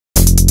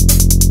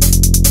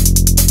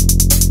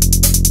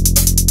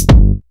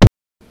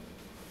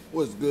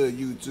What's good,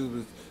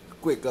 YouTubers?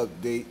 Quick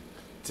update.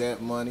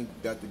 Tap Money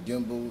got the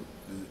gimbal,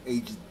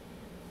 the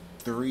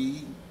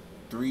H3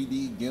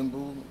 3D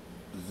gimbal,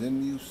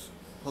 Zimus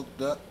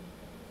hooked up.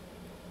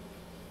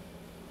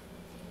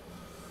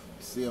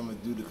 See, I'm gonna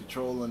do the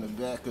control on the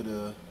back of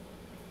the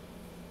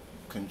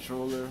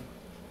controller.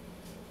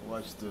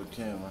 Watch the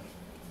camera.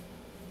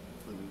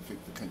 Let me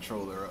pick the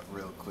controller up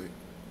real quick.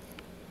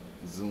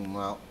 Zoom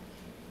out.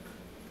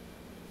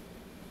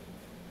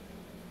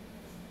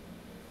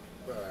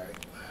 Alright.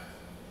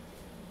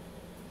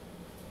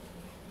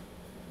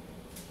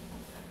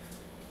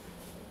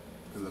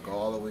 Look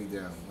all the way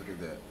down. Look at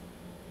that.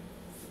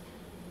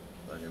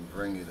 I can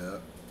bring it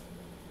up.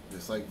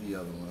 Just like the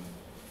other one.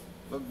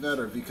 But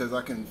better because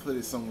I can put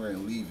it somewhere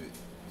and leave it.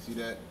 See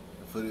that?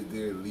 I put it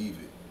there and leave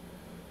it.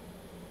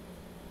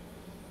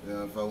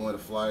 Now if I want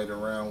to fly it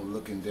around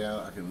looking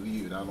down, I can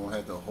leave it. I don't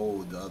have to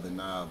hold the other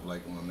knob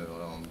like on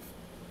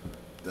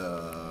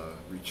the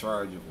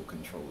rechargeable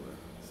controller.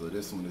 So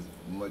this one is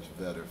much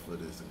better for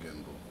this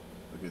gimbal.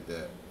 Look at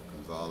that.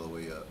 Comes all the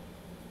way up.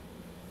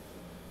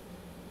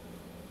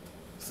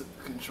 Set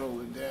the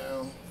controller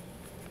down.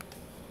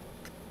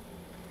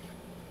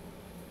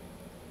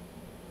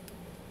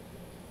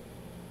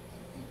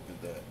 Look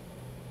at that.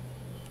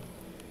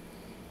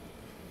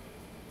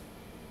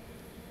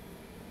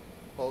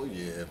 Oh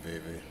yeah,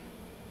 baby.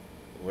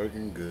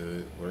 Working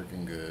good,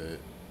 working good.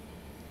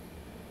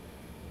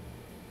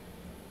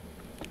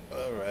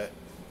 Alright.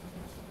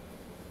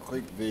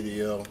 Quick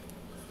video.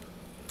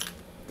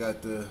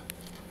 Got the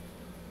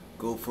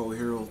GoPro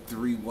Hero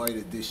 3 White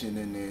Edition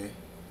in there.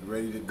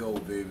 Ready to go,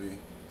 baby.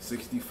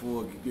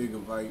 64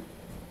 gigabyte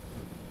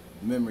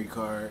memory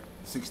card.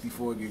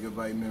 64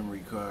 gigabyte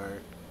memory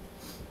card.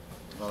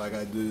 All I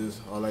gotta do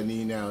is, all I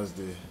need now is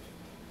the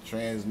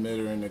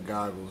transmitter and the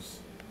goggles.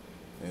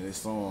 And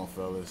it's on,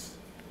 fellas.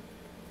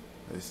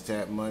 It's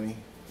Tap Money,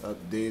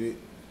 updated.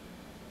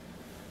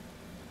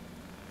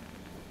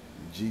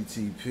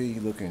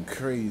 GTP looking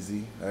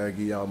crazy. I'll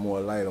give y'all more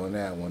light on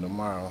that one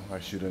tomorrow. I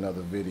shoot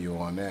another video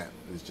on that.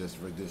 It's just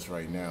for this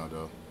right now,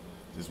 though.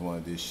 Just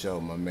wanted to show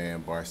my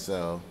man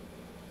Barcell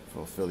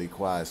for Philly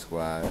Quad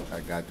Squad. I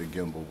got the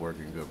gimbal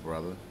working good,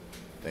 brother.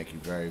 Thank you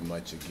very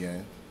much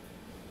again.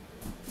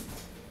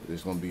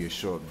 It's gonna be a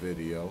short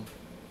video.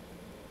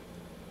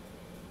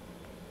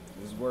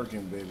 It's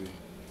working, baby.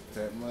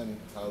 Tap Money.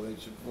 Holla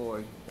at your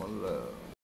boy. One love.